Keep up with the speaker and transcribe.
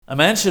A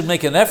man should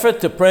make an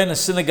effort to pray in a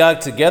synagogue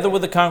together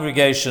with the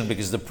congregation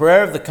because the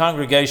prayer of the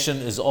congregation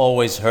is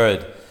always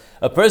heard.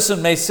 A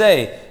person may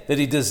say that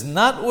he does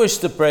not wish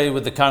to pray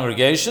with the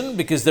congregation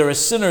because there are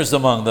sinners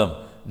among them.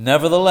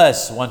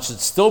 Nevertheless, one should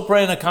still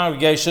pray in a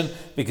congregation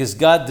because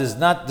God does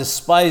not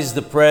despise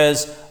the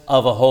prayers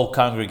of a whole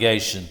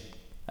congregation.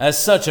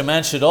 As such, a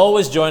man should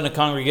always join a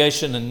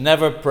congregation and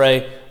never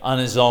pray on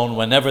his own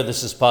whenever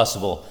this is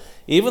possible.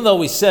 Even though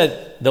we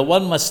said that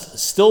one must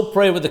still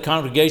pray with the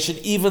congregation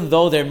even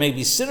though there may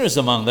be sinners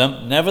among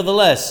them,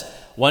 nevertheless,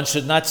 one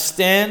should not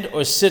stand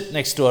or sit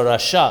next to a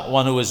rasha,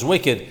 one who is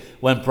wicked,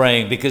 when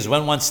praying, because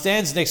when one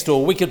stands next to a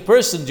wicked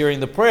person during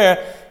the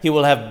prayer, he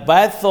will have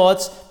bad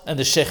thoughts, and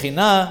the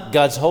Shekhinah,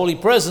 God's holy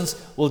presence,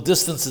 will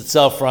distance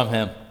itself from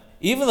him.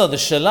 Even though the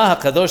Shelah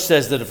HaKadosh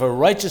says that if a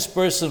righteous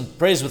person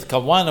prays with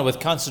kavanah, with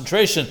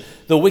concentration,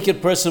 the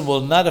wicked person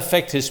will not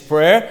affect his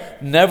prayer,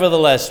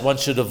 nevertheless, one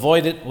should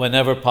avoid it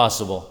whenever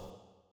possible.